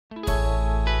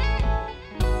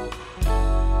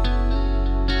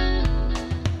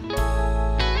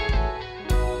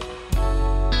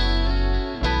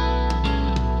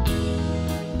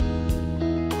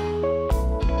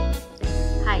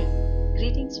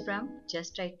from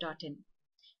justwrite.in.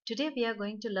 Today we are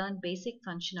going to learn basic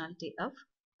functionality of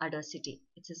Audacity.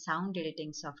 It's a sound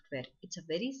editing software. It's a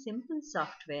very simple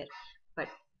software, but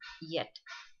yet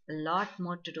a lot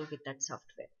more to do with that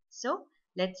software. So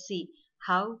let's see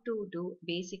how to do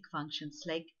basic functions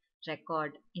like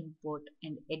record, import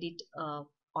and edit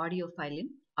audio file in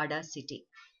Audacity.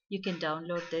 You can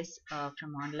download this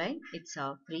from online. It's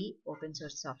a free open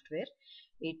source software.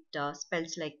 It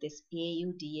spells like this: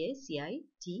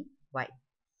 Audacity.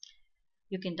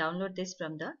 You can download this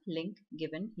from the link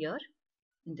given here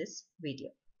in this video.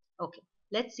 Okay,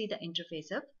 let's see the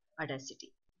interface of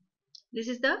Audacity. This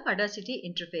is the Audacity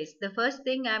interface. The first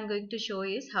thing I am going to show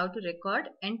is how to record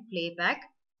and playback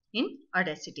in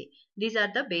Audacity. These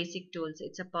are the basic tools.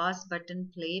 It's a pause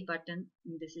button, play button,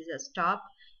 this is a stop,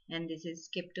 and this is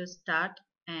skip to start,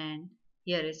 and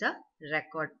here is a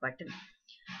record button.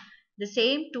 The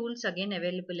same tools again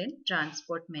available in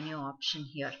transport menu option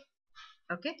here.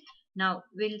 Okay, now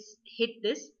we'll hit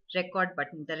this record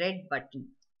button, the red button.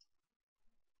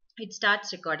 It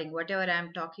starts recording. Whatever I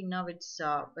am talking now, it's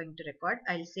going to record.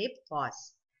 I'll say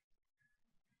pause.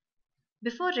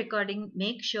 Before recording,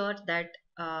 make sure that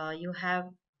you have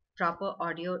proper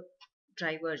audio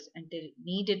drivers and the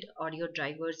needed audio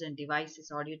drivers and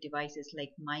devices, audio devices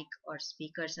like mic or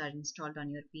speakers are installed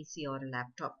on your PC or a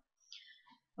laptop.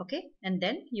 Okay, and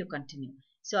then you continue.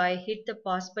 So I hit the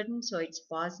pause button, so it's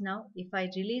pause now. If I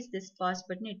release this pause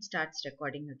button, it starts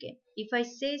recording again. If I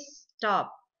say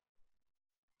stop,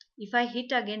 if I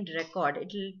hit again record,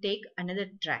 it will take another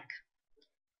track.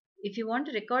 If you want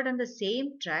to record on the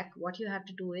same track, what you have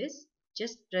to do is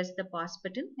just press the pause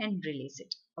button and release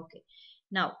it. Okay,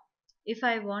 now if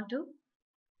I want to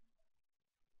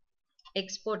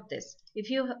export this, if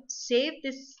you save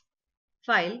this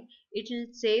file, it will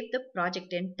save the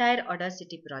project, entire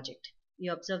Audacity project.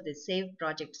 You observe this: save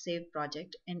project,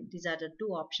 and these are the two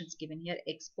options given here: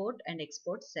 export and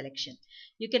export selection.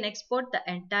 You can export the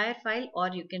entire file, or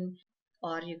you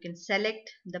can select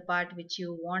the part which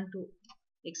you want to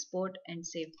export and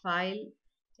say file,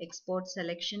 export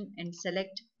selection, and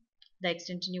select the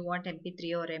extension you want,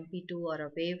 MP3 or MP2 or a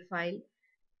WAV file.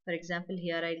 For example,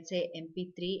 here I'll say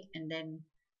MP3 and then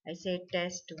I say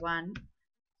test1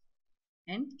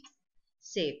 and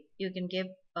save. You can give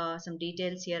some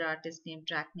details here: artist name,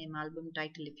 track name, album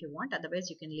title if you want. Otherwise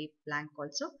you can leave blank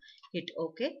also. Hit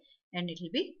OK and it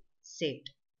will be saved.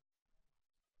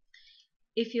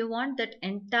 If you want that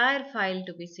entire file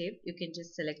to be saved, you can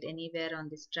just select anywhere on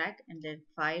this track and then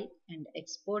file and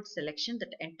export selection.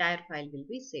 That entire file will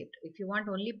be saved. If you want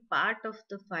only part of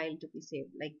the file to be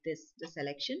saved, like this, the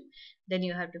selection, then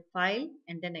you have to file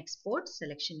and then export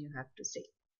selection you have to save.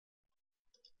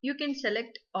 You can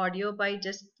select audio by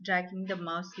just dragging the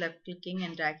mouse, left clicking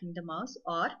and dragging the mouse,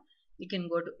 or you can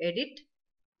go to edit,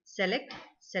 select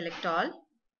all.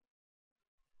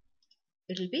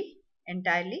 It will be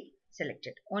entirely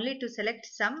selected. Only to select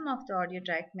some of the audio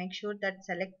track, make sure that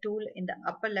select tool in the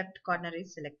upper left corner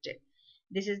is selected.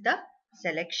 This is the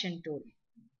selection tool.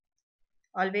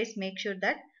 Always make sure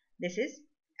that this is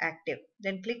active.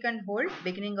 Then click and hold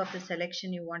beginning of the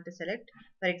selection you want to select.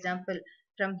 For example,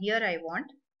 from here I want,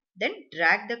 then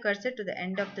drag the cursor to the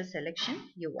end of the selection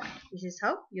you want. This is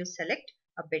how you select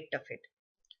a bit of it.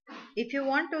 If you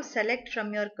want to select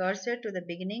from your cursor to the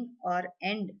beginning or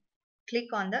end, click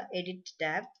on the edit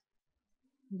tab,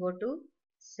 go to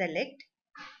select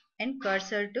and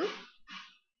cursor to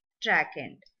track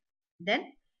end.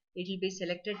 Then it will be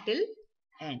selected till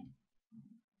end.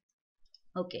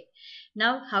 Okay,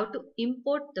 now how to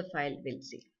import the file we'll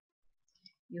see.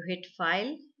 You hit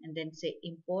file and then say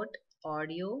import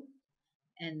audio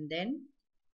and then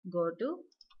go to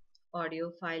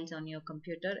audio files on your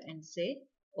computer and say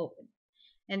open.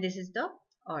 And this is the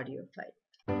audio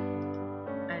file.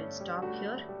 I'll stop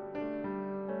here.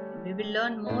 We will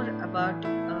learn more about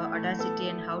Audacity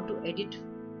and how to edit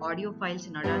audio files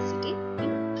in Audacity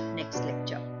in next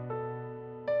lecture.